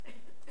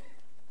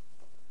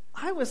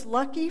I was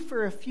lucky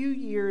for a few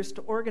years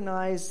to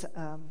organize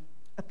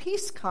a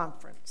peace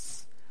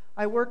conference.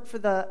 I worked for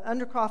the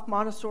Undercroft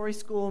Montessori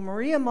School.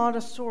 Maria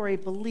Montessori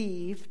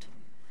believed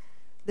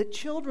that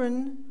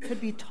children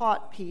could be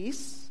taught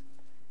peace,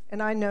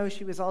 and I know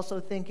she was also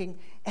thinking,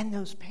 and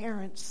those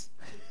parents,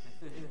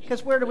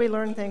 because where do we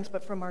learn things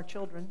but from our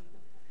children?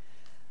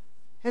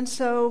 And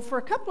so for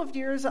a couple of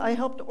years, I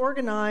helped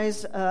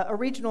organize a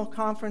regional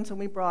conference, and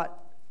we brought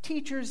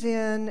teachers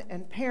in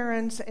and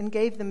parents and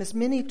gave them as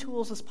many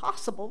tools as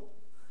possible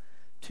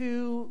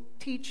to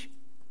teach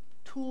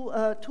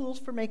tools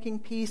for making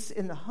peace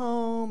in the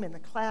home, in the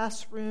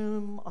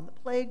classroom, on the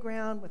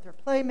playground with their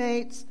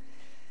playmates.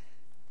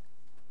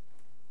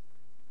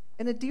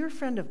 And a dear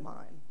friend of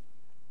mine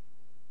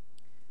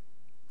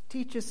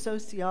teaches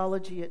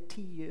sociology at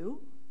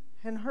TU,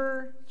 and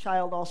her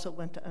child also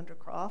went to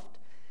Undercroft.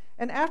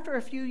 And after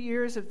a few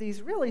years of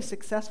these really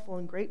successful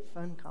and great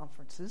fun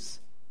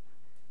conferences,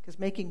 because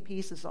making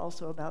peace is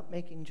also about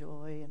making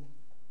joy and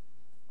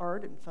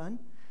art and fun,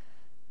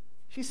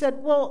 she said,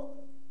 well,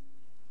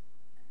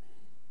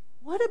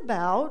 what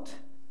about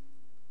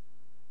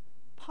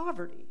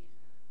poverty?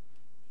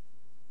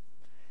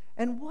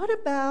 And what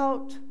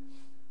about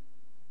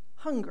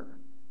hunger?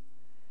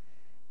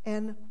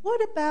 And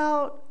what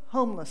about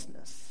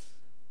homelessness?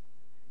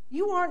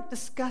 You aren't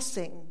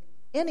discussing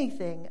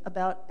anything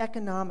about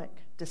economic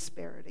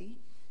disparity.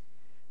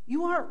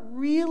 You aren't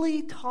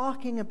really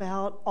talking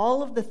about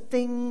all of the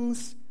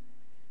things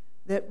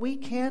that we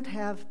can't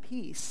have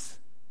peace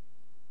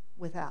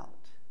without.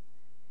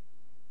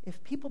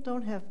 If people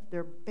don't have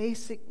their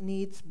basic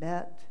needs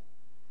met,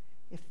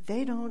 if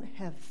they don't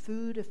have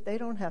food, if they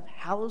don't have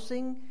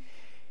housing,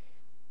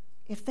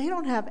 if they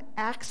don't have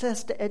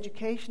access to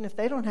education, if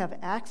they don't have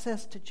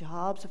access to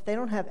jobs, if they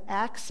don't have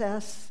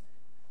access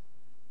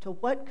to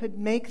what could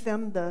make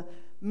them the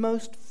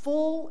most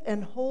full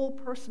and whole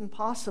person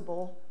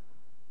possible,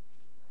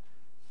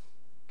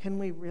 can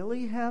we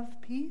really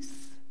have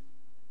peace?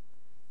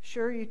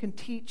 Sure, you can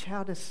teach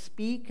how to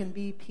speak and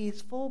be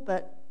peaceful,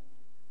 but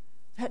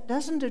that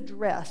doesn't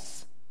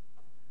address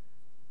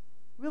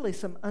really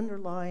some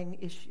underlying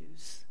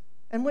issues.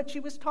 And what she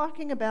was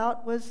talking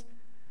about was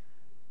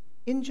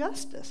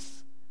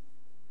injustice.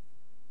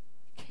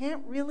 You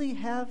can't really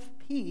have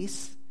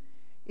peace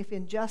if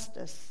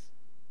injustice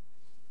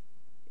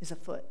is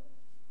afoot.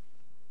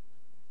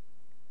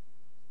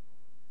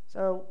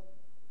 So,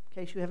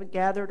 in case you haven't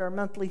gathered, our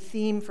monthly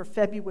theme for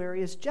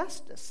February is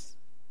justice.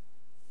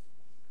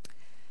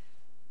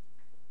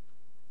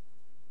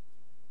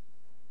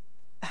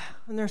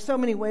 And there are so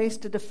many ways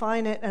to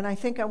define it, and I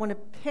think I want to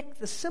pick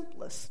the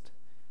simplest,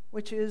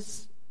 which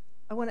is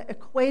I want to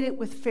equate it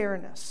with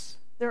fairness.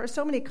 There are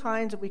so many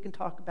kinds that we can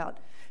talk about: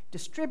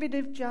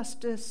 distributive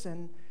justice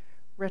and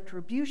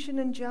retribution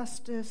and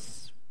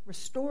justice,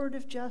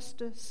 restorative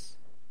justice.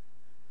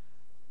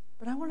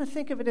 But I want to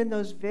think of it in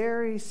those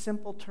very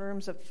simple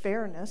terms of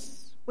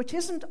fairness, which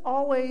isn't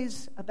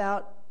always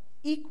about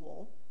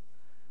equal,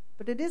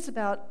 but it is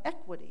about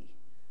equity,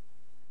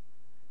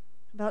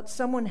 about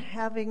someone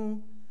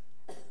having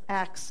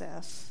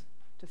access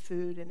to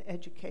food and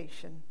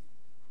education.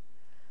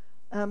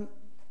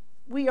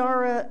 We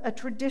are a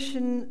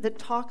tradition that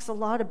talks a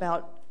lot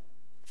about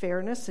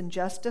fairness and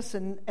justice,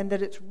 and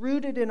that it's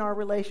rooted in our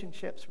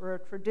relationships. We're a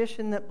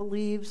tradition that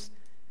believes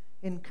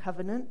in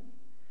covenant,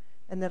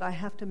 and that I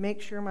have to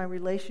make sure my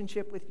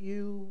relationship with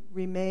you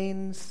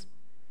remains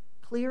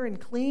clear and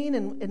clean,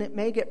 and it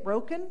may get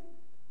broken,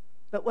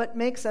 but what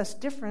makes us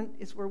different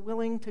is we're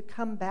willing to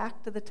come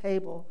back to the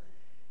table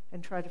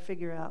and try to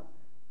figure out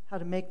how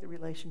to make the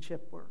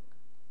relationship work.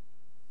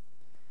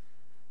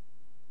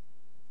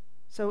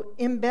 So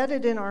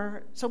embedded in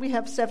so we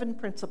have 7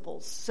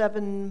 principles.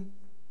 They're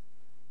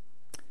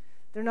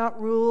not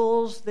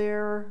rules,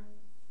 they're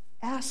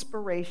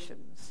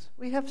aspirations.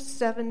 We have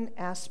 7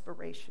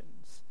 aspirations.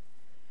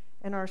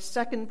 And our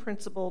second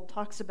principle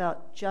talks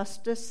about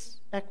justice,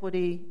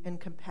 equity, and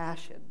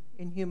compassion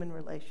in human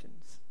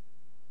relations.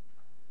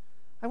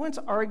 I once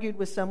argued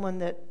with someone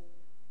that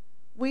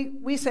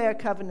we say a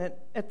covenant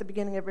at the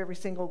beginning of every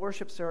single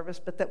worship service,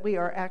 but that we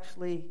are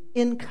actually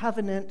in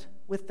covenant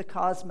with the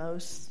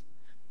cosmos.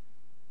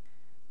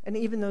 And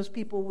even those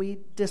people we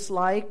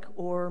dislike,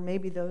 or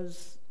maybe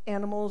those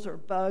animals or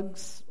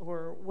bugs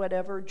or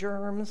whatever,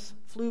 germs,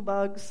 flu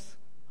bugs,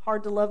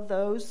 hard to love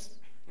those.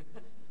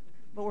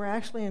 But we're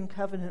actually in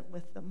covenant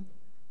with them,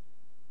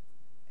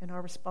 and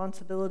our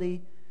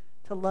responsibility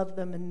to love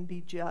them and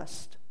be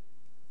just.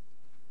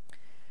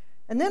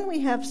 And then we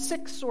have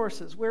 6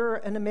 sources. We're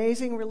an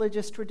amazing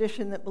religious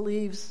tradition that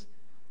believes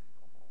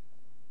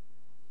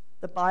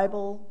the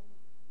Bible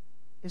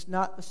is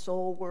not the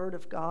sole word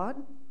of God,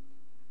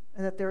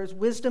 and that there is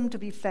wisdom to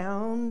be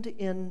found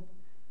in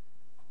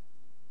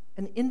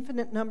an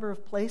infinite number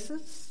of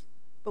places,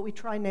 but we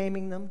try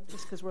naming them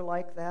just because we're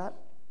like that.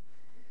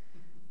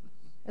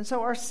 And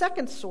so our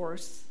second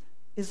source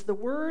is the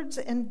words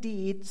and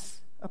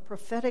deeds of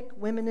prophetic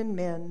women and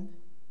men,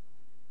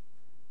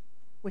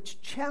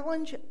 which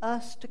challenge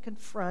us to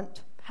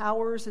confront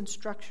powers and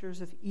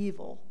structures of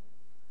evil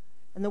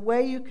And the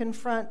way you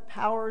confront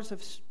powers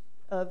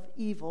of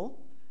evil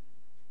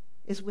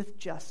is with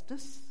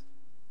justice,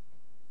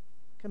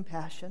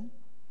 compassion,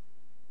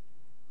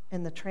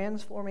 and the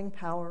transforming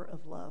power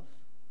of love.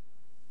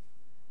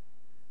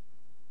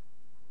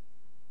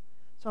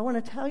 So I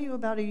want to tell you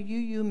about a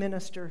UU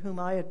minister whom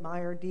I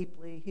admire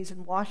deeply. He's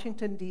in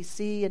Washington,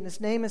 D.C., and his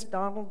name is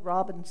Donald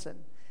Robinson.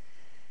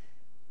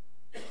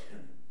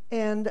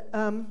 And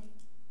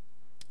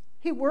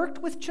he worked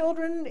with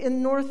children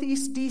in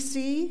Northeast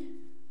D.C.,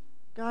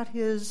 got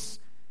his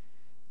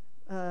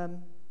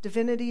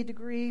divinity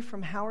degree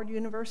from Howard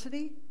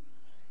University,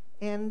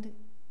 and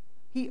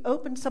he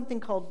opened something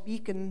called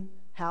Beacon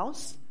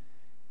House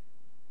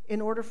in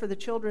order for the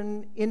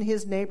children in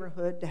his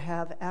neighborhood to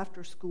have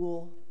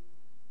after-school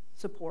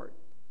support,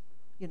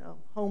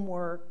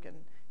 homework.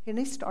 And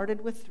he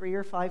started with 3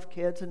 or 5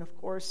 kids, and of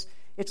course,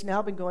 it's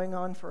now been going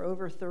on for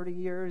over 30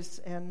 years,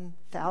 and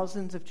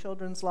thousands of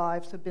children's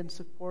lives have been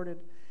supported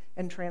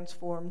and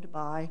transformed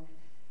by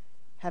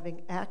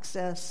having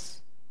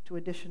access to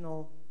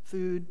additional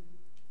food,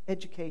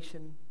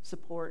 education,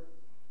 support,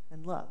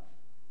 and love.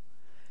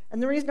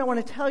 And the reason I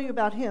want to tell you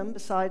about him,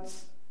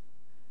 besides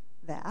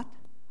that,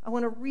 I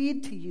want to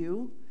read to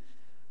you.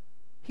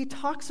 He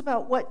talks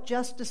about what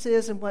justice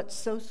is and what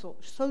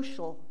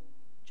social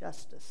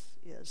justice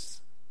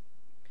is.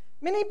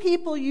 Many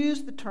people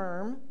use the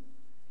term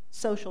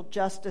social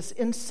justice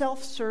in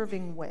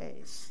self-serving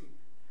ways.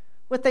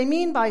 What they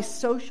mean by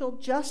social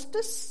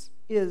justice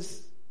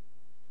is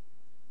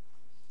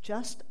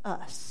just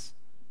us.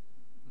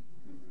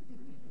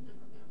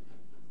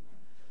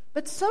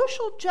 But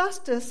social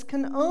justice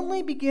can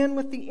only begin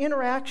with the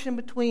interaction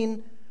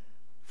between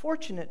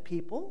fortunate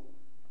people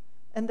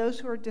and those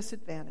who are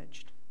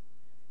disadvantaged.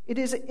 It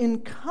is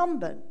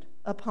incumbent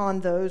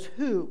upon those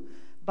who,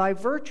 by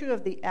virtue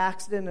of the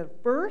accident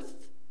of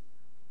birth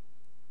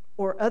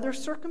or other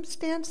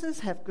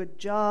circumstances, have good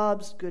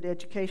jobs, good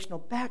educational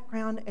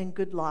background, and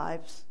good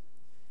lives,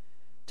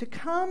 to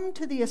come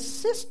to the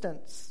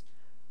assistance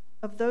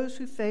of those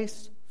who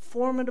face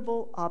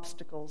formidable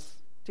obstacles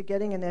to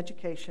getting an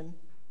education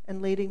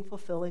and leading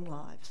fulfilling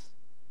lives.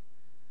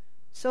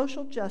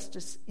 Social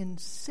justice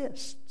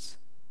insists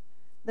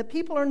that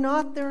people are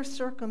not their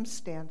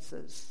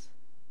circumstances.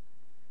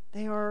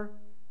 They are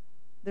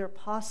their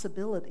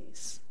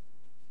possibilities.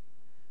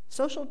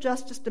 Social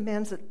justice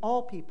demands that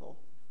all people,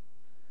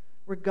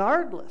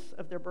 regardless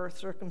of their birth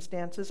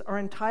circumstances, are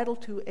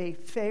entitled to a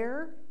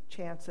fair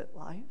chance at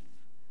life,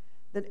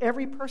 that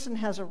every person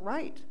has a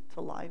right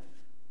to life,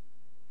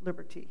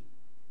 liberty,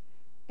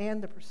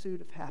 and the pursuit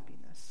of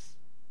happiness.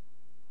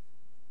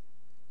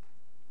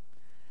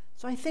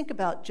 So I think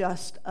about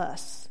just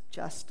us,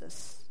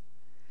 justice,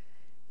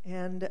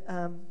 and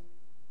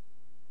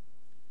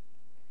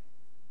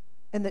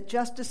that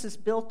justice is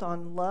built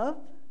on love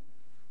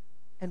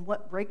and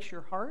what breaks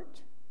your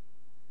heart.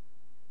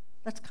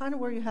 That's kind of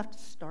where you have to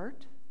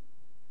start.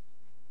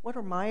 What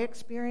are my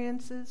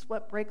experiences?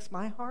 What breaks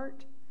my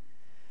heart?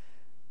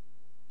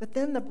 But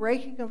then the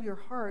breaking of your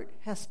heart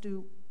has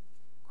to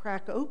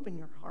crack open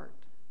your heart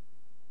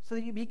so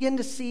that you begin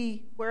to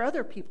see where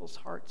other people's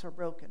hearts are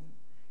broken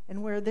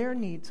and where their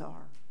needs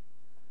are.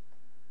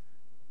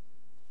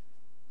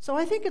 So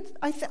I think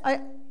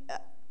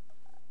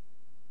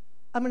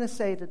I'm going to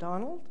say to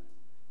Donald,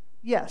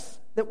 yes,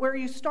 that where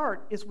you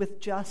start is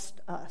with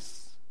just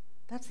us.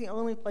 That's the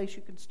only place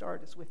you can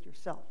start is with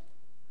yourself.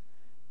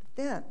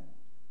 But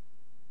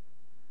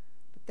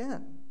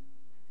then,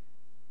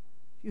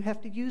 you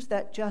have to use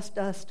that just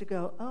us to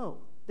go, oh,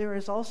 there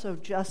is also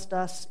just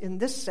us in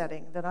this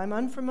setting that I'm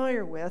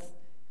unfamiliar with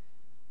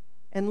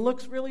and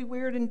looks really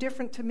weird and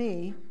different to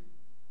me,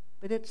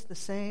 but it's the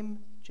same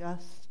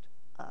just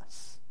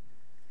us.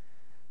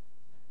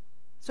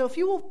 So if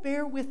you will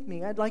bear with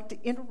me, I'd like to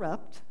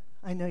interrupt.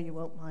 I know you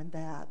won't mind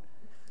that.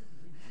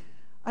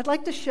 I'd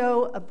like to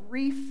show a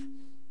brief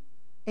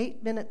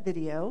 8-minute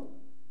video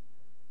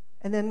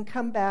and then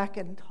come back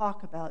and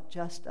talk about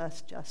just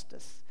us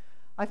justice.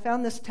 I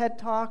found this TED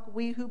Talk,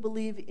 We Who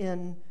Believe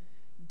in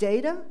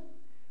Data.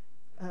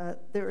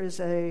 There is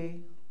a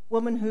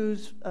woman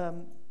whose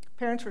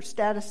parents were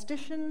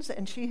statisticians,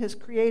 and she has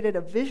created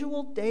a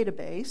visual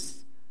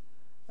database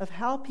of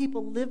how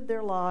people live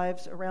their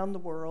lives around the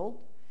world,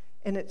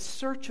 and it's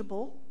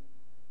searchable.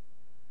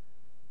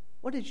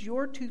 What does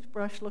your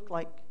toothbrush look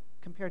like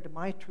compared to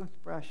my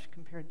toothbrush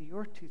compared to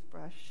your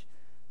toothbrush?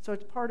 So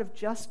it's part of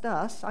just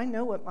us. I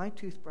know what my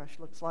toothbrush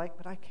looks like,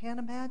 but I can't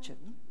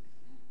imagine.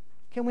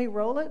 Can we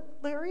roll it,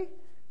 Larry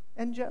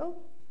and Joe?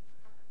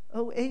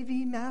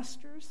 OAV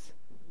Masters?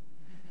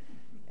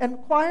 And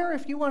choir,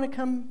 if you want to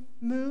come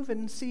move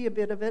and see a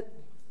bit of it.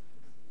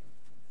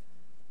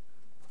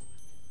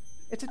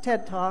 It's a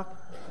TED Talk.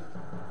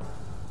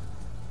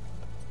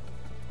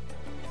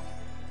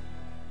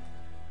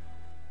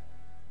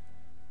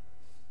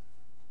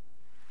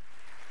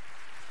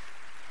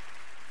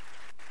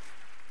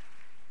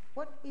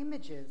 What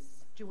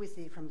images do we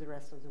see from the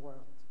rest of the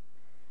world?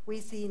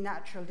 We see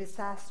natural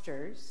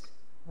disasters,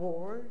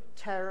 war,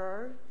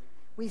 terror.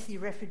 We see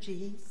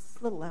refugees,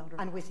 A little louder.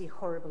 and we see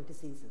horrible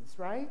diseases,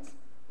 right?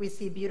 We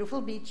see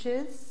beautiful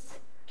beaches,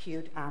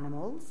 cute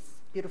animals,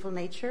 beautiful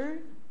nature,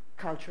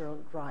 cultural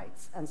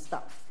rights and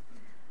stuff.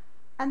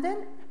 And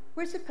then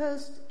we're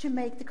supposed to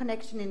make the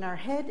connection in our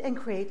head and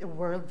create a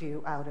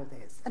worldview out of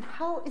this. And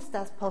how is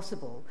that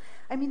possible?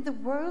 I mean, the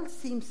world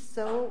seems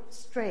so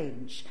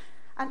strange,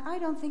 and I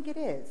don't think it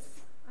is.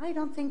 I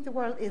don't think the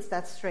world is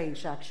that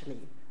strange, actually.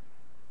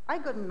 I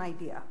got an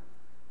idea.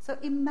 So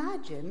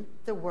imagine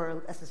the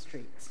world as a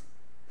street,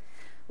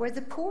 where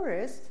the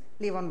poorest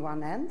live on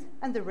one end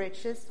and the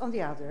richest on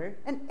the other,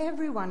 and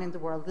everyone in the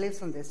world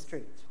lives on this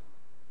street.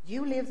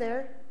 You live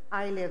there,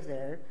 I live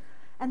there,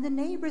 and the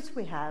neighbors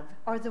we have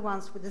are the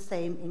ones with the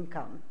same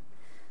income.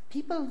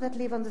 People that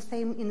live in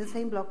the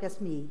same block as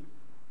me,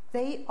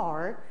 they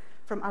are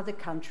from other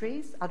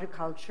countries, other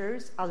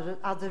cultures,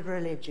 other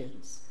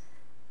religions.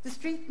 The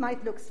street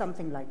might look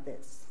something like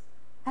this.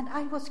 And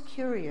I was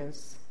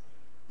curious.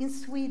 In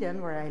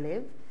Sweden, where I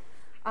live,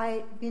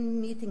 I've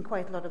been meeting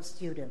quite a lot of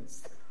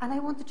students, and I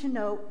wanted to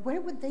know, where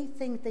would they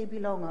think they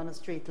belong on a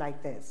street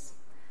like this?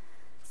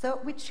 So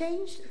we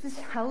changed these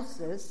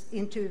houses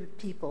into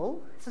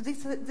people. So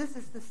this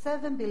is the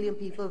 7 billion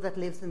people that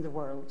lives in the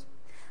world.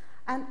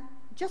 And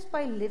just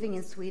by living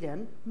in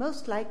Sweden,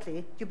 most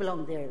likely you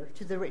belong there,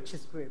 to the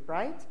richest group,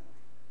 right?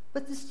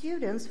 But the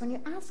students, when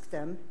you ask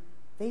them,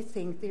 they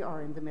think they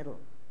are in the middle.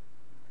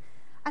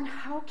 And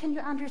how can you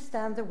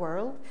understand the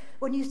world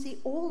when you see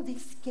all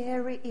these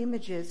scary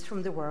images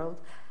from the world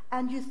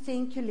and you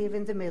think you live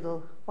in the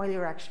middle while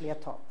you're actually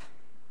at top?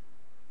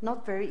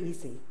 Not very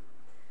easy.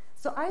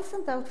 So I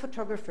sent out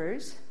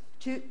photographers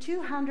to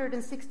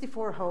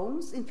 264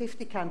 homes in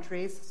 50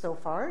 countries so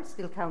far,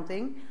 still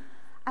counting.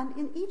 And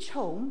in each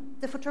home,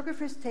 the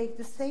photographers take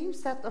the same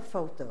set of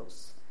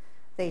photos.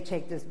 They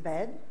take this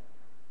bed,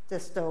 the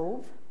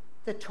stove,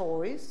 the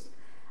toys,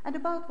 and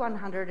about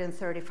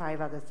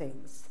 135 other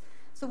things.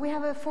 So we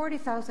have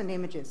 40,000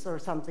 images or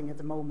something at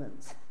the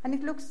moment, and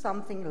it looks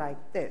something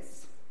like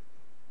this.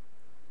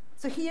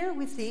 So here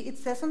we see, it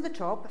says on the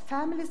top,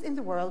 families in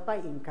the world by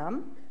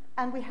income,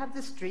 and we have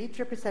the street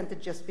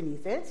represented just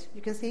beneath it,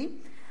 you can see.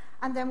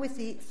 And then we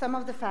see some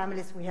of the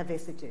families we have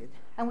visited.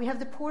 And we have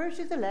the poorer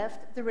to the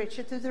left, the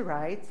richer to the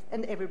right,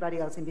 and everybody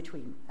else in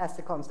between, as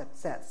the concept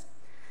says.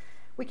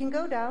 We can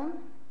go down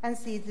and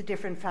see the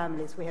different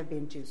families we have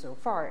been to so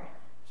far.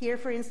 Here,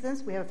 for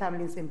instance, we have a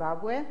family in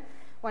Zimbabwe,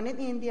 one in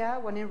India,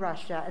 one in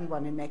Russia, and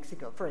one in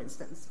Mexico, for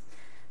instance.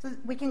 So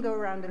we can go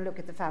around and look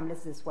at the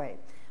families this way.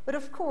 But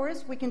of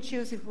course, we can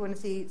choose if we want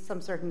to see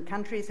some certain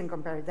countries and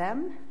compare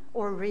them,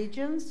 or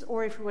regions,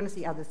 or if we want to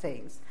see other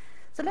things.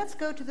 So let's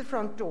go to the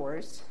front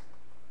doors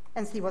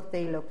and see what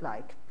they look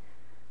like.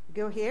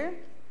 Go here,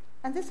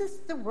 and this is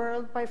the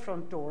world by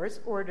front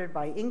doors, ordered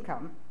by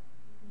income.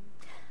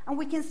 And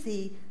we can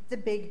see the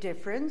big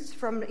difference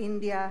from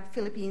India,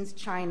 Philippines,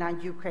 China,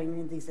 and Ukraine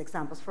in these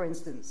examples, for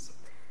instance.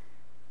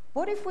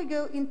 What if we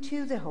go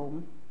into the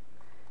home?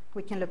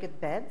 We can look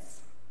at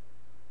beds.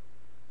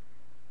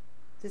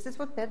 This is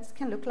what beds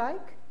can look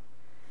like.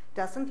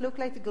 Doesn't look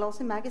like the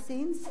glossy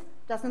magazines,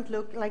 doesn't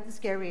look like the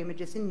scary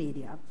images in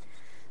media.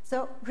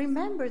 So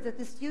remember that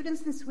the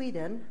students in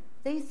Sweden,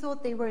 they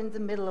thought they were in the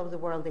middle of the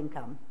world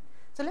income.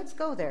 So let's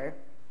go there.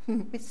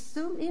 We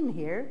zoom in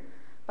here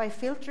by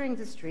filtering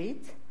the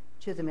street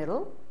to the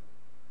middle,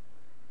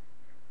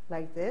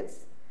 like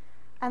this.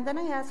 And then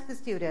I ask the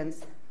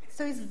students,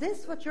 so is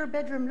this what your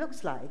bedroom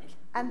looks like?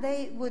 And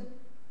they would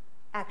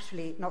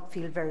actually not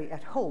feel very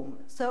at home.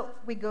 So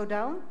we go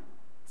down,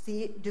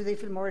 see, do they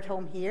feel more at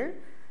home here?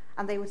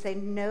 And they would say,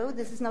 no,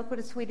 this is not what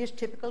a Swedish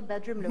typical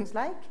bedroom looks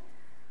like.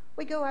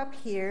 We go up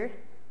here,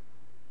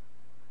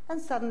 and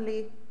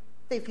suddenly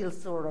they feel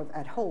sort of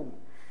at home.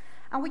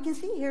 And we can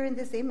see here in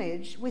this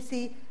image, we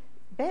see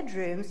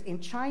bedrooms in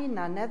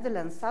China,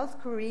 Netherlands, South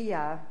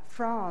Korea,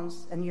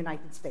 France, and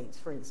United States,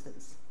 for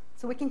instance.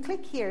 So we can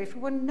click here. If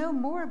we want to know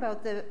more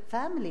about the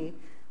family,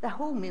 the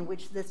home in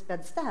which this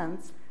bed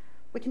stands,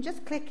 we can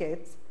just click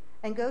it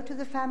and go to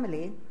the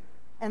family,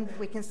 and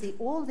we can see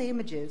all the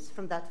images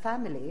from that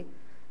family.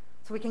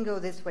 So we can go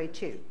this way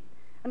too.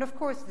 And of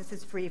course, this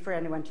is free for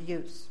anyone to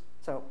use.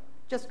 So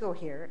just go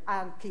here,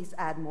 and please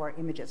add more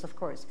images, of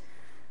course.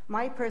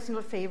 My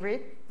personal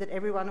favorite that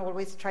everyone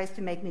always tries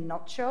to make me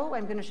not show,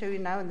 I'm going to show you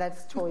now, and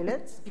that's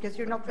toilets, because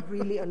you're not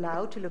really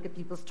allowed to look at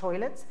people's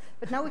toilets.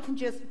 But now we can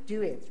just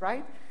do it,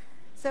 right?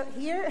 So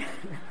here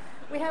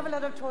we have a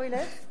lot of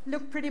toilets,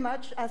 look pretty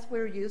much as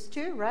we're used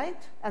to,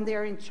 right? And they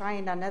are in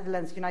China,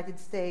 Netherlands, United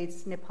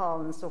States,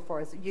 Nepal, and so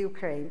forth,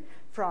 Ukraine,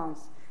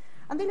 France.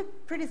 And they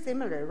look pretty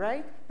similar,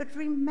 right? But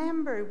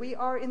remember, we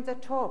are in the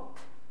top.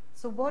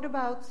 So what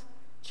about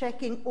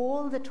checking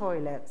all the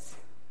toilets?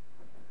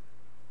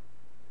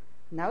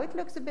 Now it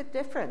looks a bit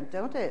different,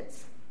 don't it?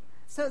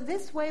 So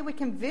this way we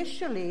can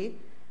visually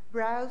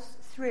browse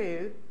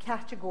through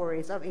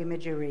categories of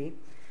imagery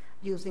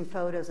using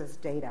photos as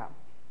data.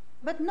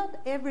 But not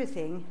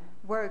everything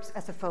works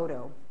as a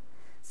photo.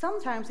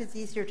 Sometimes it's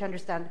easier to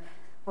understand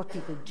what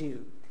people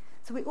do.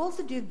 So we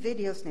also do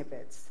video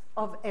snippets.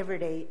 of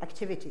everyday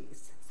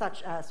activities,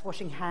 such as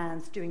washing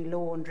hands, doing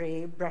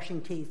laundry,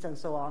 brushing teeth, and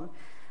so on.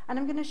 And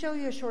I'm going to show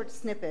you a short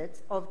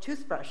snippet of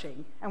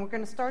toothbrushing, and we're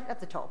going to start at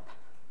the top.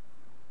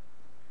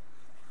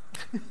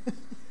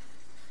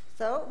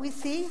 So we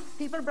see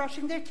people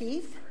brushing their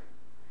teeth.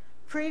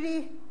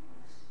 Pretty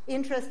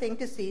interesting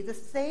to see the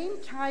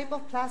same type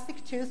of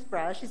plastic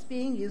toothbrush is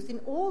being used in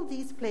all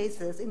these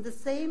places in the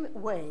same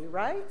way,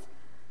 right?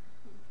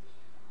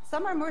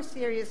 Some are more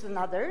serious than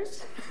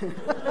others,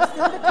 but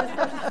still the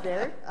toothbrush is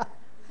there.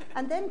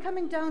 And then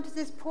coming down to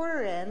this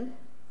poorer end,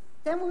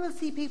 then we will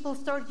see people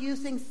start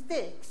using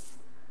sticks.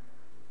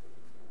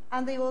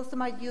 And they also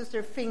might use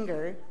their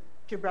finger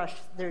to brush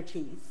their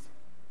teeth.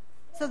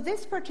 So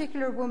this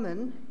particular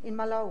woman in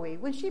Malawi,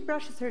 when she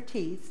brushes her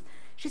teeth,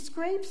 she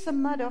scrapes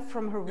some mud off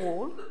from her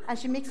wall, and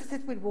she mixes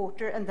it with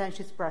water, and then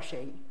she's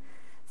brushing.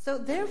 So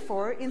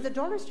therefore, in the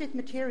Dollar Street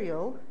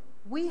material,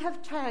 we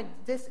have tagged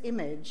this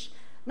image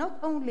not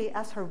only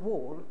as her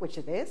wall, which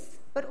it is,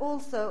 but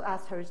also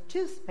as her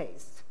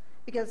toothpaste,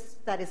 because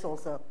that is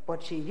also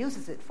what she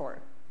uses it for.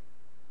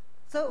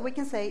 So we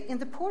can say, in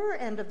the poorer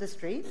end of the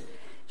street,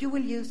 you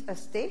will use a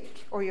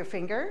stick or your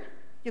finger.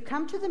 You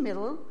come to the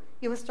middle,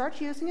 you will start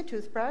using a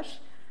toothbrush,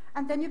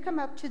 and then you come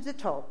up to the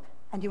top,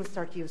 and you will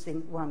start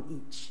using one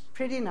each.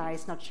 Pretty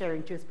nice, not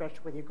sharing toothbrush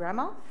with your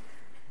grandma.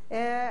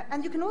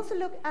 And you can also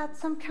look at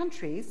some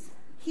countries.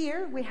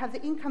 Here we have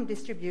the income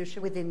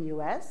distribution within the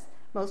US,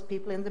 most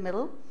people in the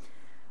middle.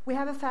 We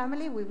have a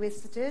family we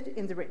visited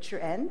in the richer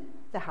end,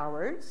 the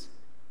Howards.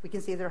 We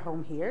can see their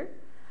home here.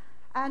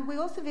 And we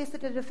also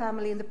visited a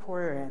family in the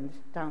poorer end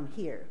down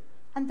here.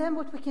 And then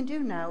what we can do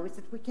now is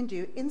that we can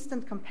do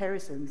instant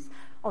comparisons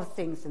of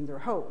things in their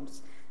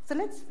homes. So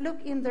let's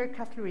look in their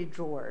cutlery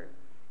drawer.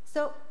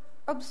 So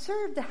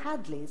observe the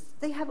Hadleys.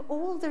 They have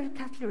all their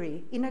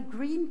cutlery in a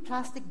green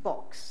plastic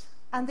box.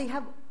 And they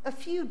have a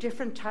few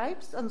different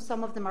types, and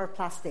some of them are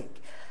plastic.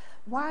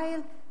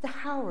 While the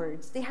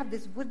Howards, they have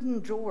this wooden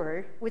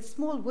drawer with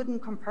small wooden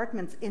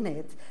compartments in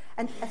it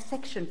and a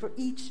section for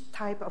each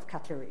type of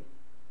cutlery.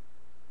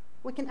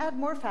 We can add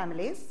more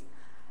families,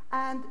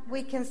 and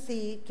we can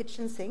see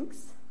kitchen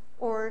sinks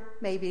or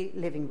maybe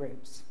living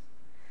rooms.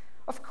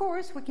 Of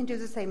course, we can do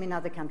the same in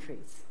other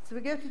countries. So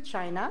we go to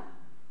China,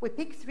 we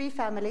pick 3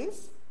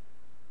 families,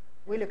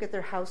 we look at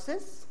their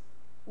houses,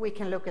 we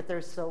can look at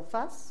their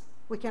sofas,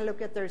 we can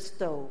look at their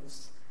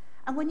stoves.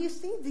 And when you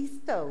see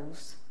these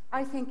stoves,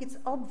 I think it's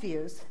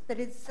obvious that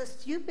it's a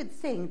stupid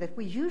thing that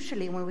we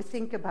usually, when we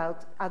think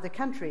about other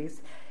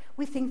countries,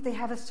 we think they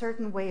have a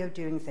certain way of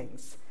doing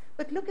things.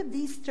 But look at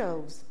these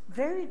stoves,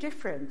 very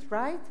different,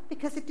 right?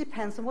 Because it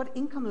depends on what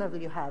income level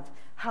you have,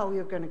 how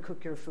you're going to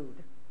cook your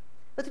food.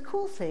 But the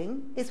cool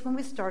thing is when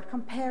we start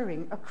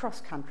comparing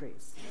across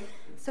countries.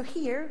 So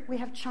here we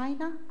have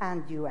China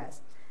and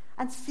US,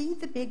 and see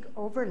the big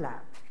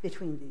overlap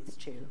between these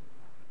two.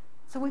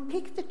 So we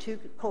picked the 2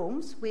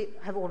 homes we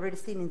have already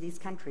seen in these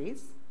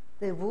countries,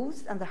 the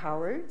Wus and the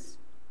Howards,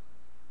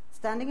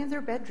 standing in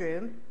their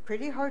bedroom.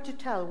 Pretty hard to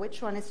tell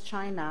which one is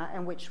China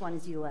and which one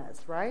is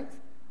US, right?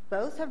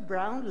 Both have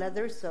brown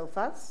leather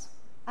sofas,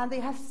 and they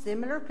have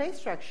similar play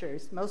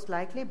structures. Most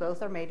likely,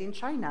 both are made in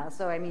China.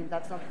 So, I mean,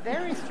 that's not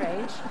very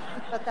strange,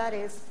 but that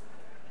is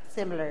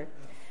similar.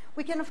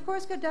 We can, of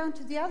course, go down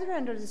to the other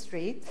end of the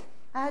street,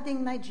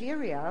 adding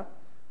Nigeria.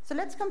 So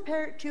let's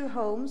compare 2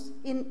 homes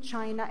in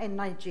China and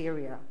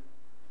Nigeria.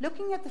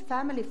 Looking at the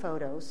family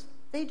photos,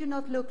 they do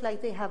not look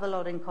like they have a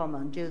lot in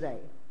common, do they?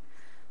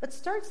 But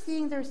start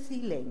seeing their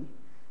ceiling.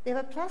 They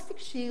have a plastic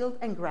shield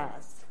and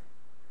grass.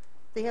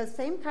 They have the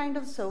same kind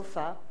of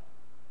sofa.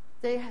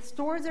 They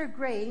store their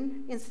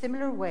grain in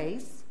similar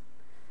ways.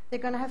 They're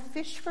going to have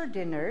fish for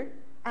dinner,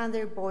 and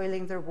they're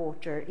boiling their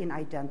water in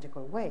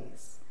identical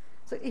ways.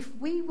 So if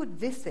we would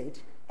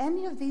visit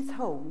any of these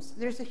homes,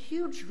 there's a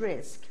huge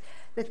risk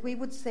that we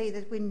would say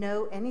that we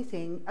know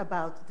anything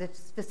about the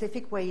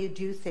specific way you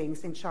do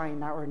things in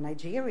China or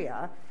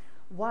Nigeria,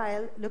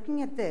 while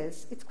looking at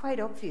this, it's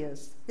quite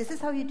obvious. This is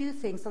how you do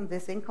things on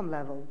this income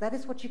level. That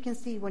is what you can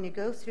see when you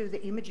go through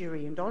the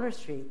imagery in Dollar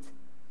Street.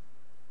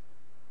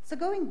 So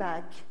going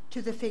back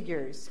to the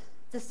figures,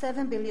 the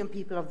 7 billion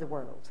people of the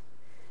world.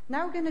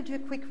 Now we're going to do a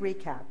quick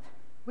recap.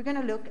 We're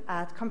going to look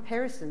at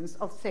comparisons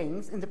of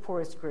things in the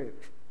poorest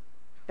group.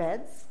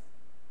 Beds,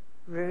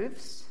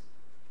 roofs,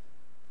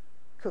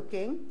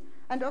 cooking,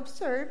 and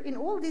observe in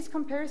all these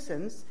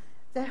comparisons,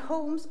 the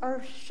homes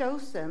are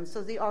chosen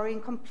so they are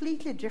in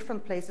completely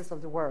different places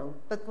of the world.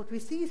 But what we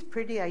see is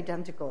pretty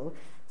identical.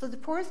 So the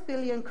poorest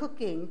billion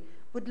cooking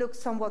would look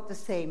somewhat the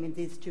same in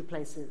these 2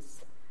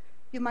 places.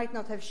 You might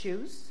not have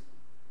shoes.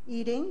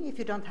 Eating, if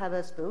you don't have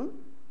a spoon.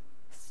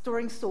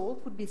 Storing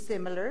salt would be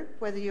similar,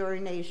 whether you're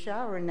in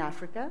Asia or in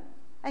Africa.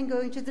 And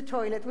going to the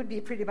toilet would be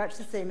pretty much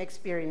the same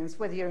experience,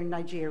 whether you're in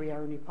Nigeria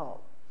or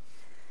Nepal.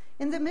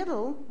 In the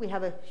middle, we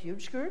have a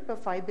huge group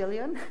of 5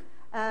 billion.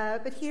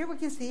 But here we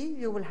can see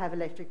you will have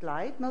electric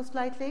light, most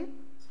likely.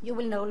 You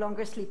will no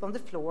longer sleep on the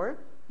floor.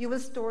 You will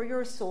store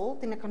your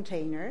salt in a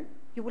container.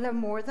 You will have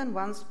more than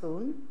 1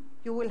 spoon.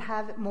 You will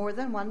have more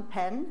than 1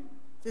 pen.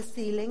 The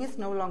ceiling is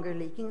no longer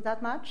leaking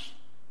that much.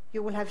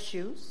 You will have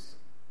shoes.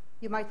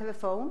 You might have a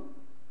phone,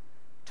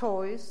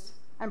 toys,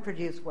 and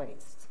produce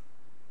waste.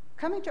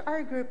 Coming to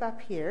our group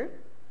up here,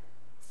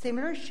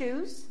 similar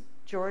shoes,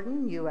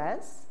 Jordan,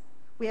 US.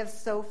 We have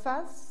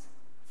sofas,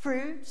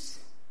 fruits,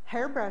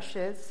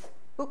 hairbrushes,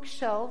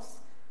 bookshelves,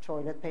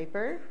 toilet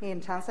paper.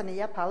 In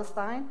Tanzania,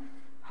 Palestine,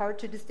 hard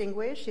to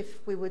distinguish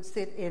if we would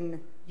sit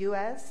in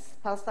US,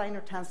 Palestine,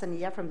 or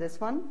Tanzania from this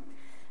one.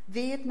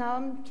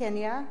 Vietnam,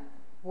 Kenya,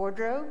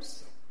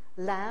 wardrobes,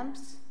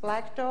 lamps,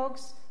 black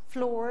dogs,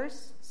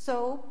 floors,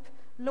 soap,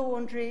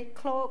 laundry,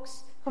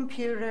 clocks,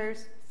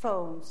 computers,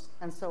 phones,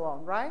 and so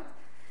on, right?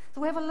 So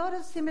we have a lot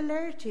of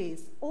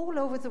similarities all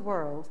over the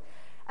world.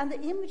 And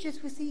the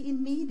images we see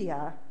in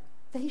media,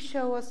 they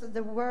show us that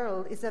the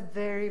world is a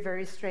very,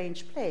 very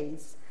strange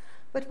place.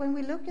 But when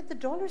we look at the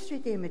Dollar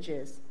Street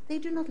images, they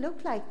do not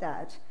look like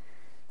that.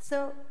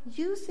 So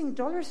using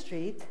Dollar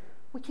Street,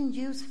 we can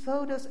use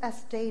photos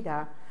as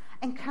data,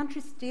 and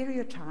country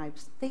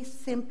stereotypes, they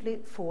simply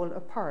fall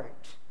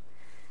apart.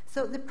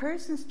 So the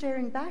person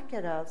staring back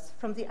at us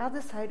from the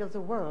other side of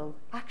the world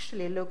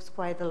actually looks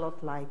quite a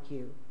lot like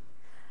you.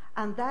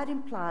 And that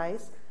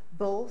implies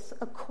both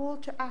a call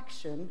to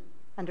action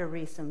and a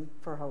reason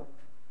for hope.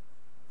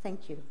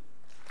 Thank you.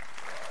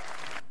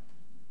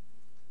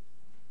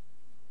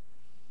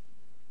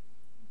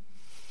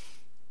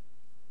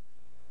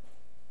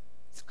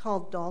 It's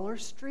called Dollar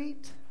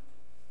Street.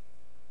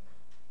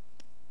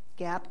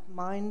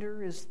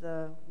 Gapminder is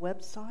the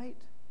website.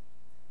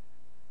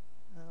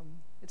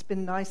 It's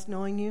been nice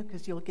knowing you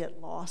because you'll get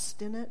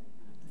lost in it.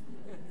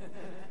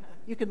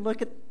 You can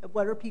look at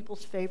what are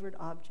people's favorite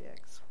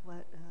objects.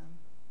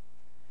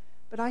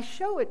 But I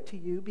show it to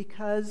you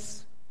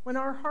because when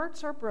our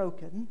hearts are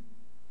broken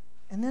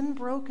and then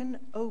broken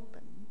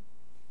open,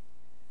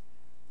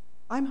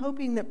 I'm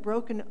hoping that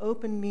broken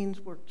open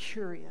means we're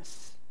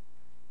curious.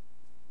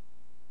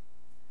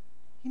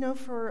 You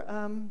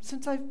know,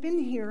 since I've been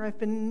here, I've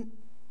been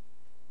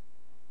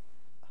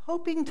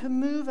hoping to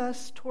move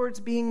us towards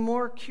being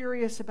more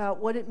curious about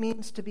what it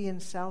means to be in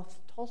South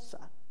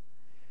Tulsa.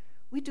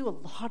 We do a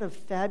lot of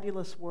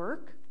fabulous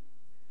work,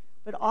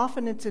 but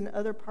often it's in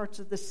other parts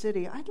of the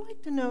city. I'd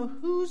like to know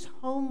who's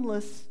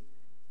homeless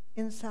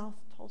in South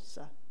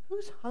Tulsa,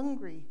 who's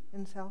hungry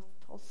in South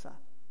Tulsa.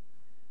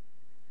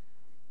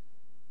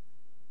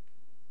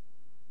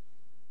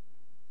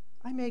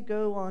 I may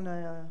go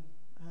on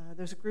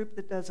there's a group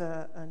that does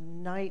a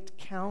night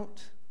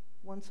count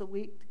once a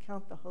week to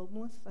count the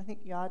homeless. I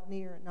think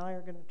Yadni and I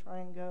are going to try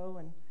and go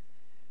and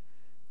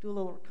do a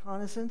little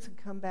reconnaissance and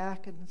come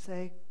back and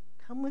say,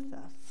 come with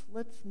us.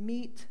 Let's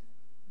meet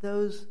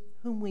those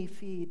whom we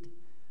feed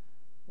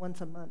once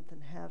a month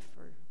and have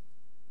for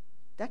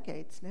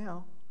decades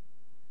now.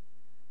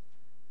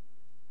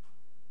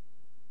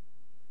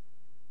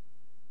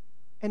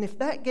 And if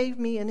that gave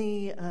me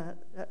any,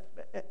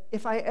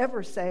 if I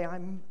ever say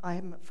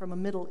I'm from a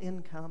middle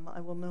income,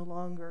 I will no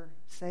longer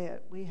say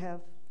it. We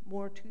have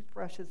more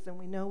toothbrushes than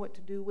we know what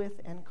to do with,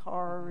 and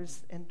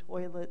cars, and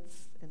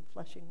toilets, and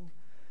flushing.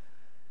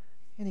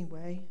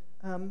 Anyway,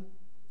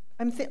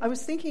 I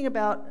was thinking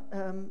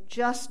about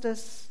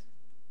justice,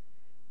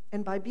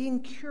 and by being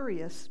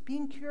curious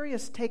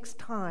takes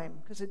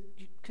time,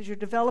 because you're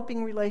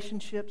developing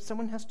relationships.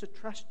 Someone has to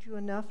trust you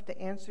enough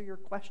to answer your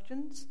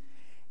questions,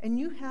 and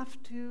you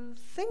have to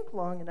think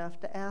long enough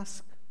to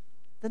ask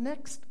the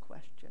next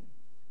question.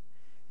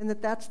 And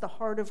that's the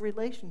heart of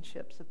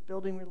relationships, of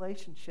building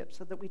relationships,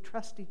 so that we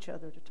trust each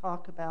other to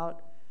talk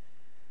about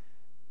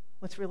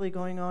what's really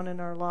going on in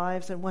our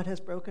lives and what has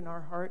broken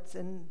our hearts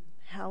and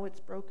how it's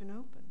broken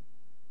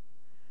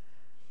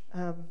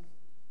open.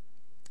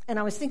 And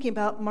I was thinking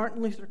about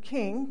Martin Luther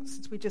King,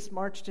 since we just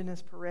marched in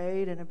his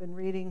parade and have been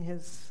reading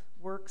his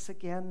works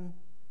again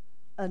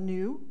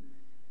anew.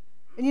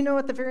 And you know,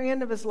 at the very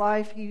end of his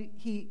life,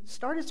 he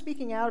started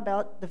speaking out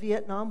about the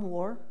Vietnam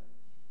War,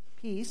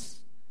 peace,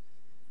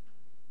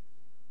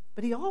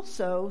 but he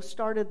also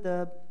started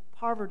the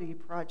Poverty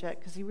Project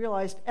because he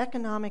realized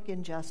economic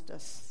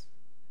injustice.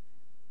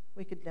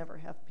 We could never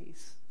have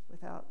peace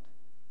without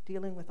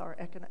dealing with our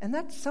economic. And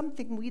that's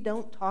something we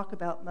don't talk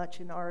about much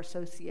in our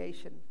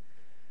association.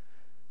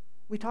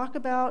 We talk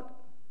about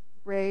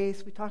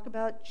race, we talk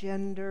about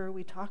gender,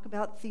 we talk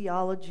about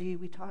theology,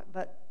 we talk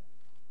about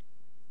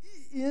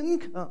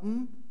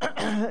income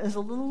is a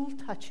little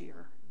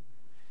touchier.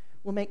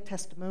 We'll make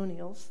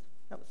testimonials.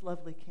 That was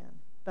lovely, Ken.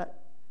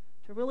 But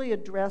to really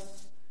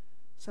address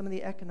some of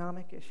the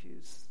economic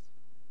issues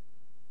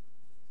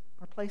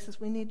are places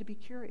we need to be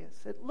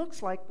curious. It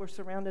looks like we're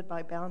surrounded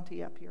by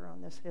bounty up here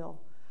on this hill.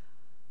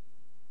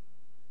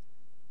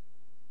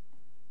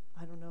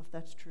 I don't know if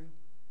that's true.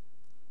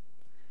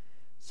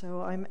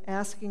 So I'm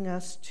asking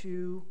us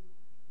to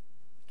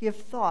give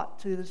thought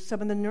to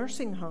some of the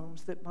nursing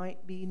homes that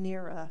might be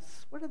near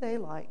us. What are they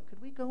like?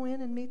 Could we go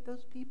in and meet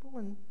those people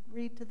and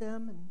read to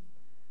them? And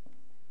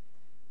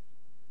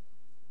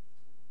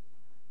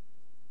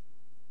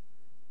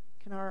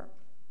can our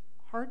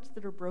hearts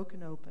that are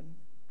broken open,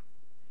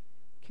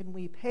 can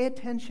we pay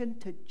attention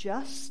to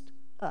just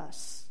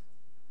us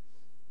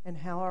and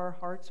how our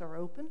hearts are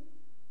open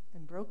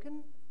and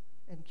broken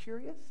and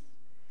curious?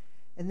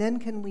 And then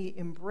can we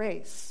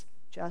embrace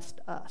just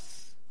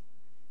us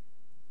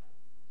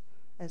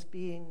as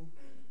being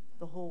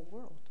the whole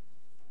world?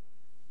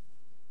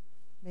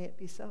 May it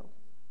be so.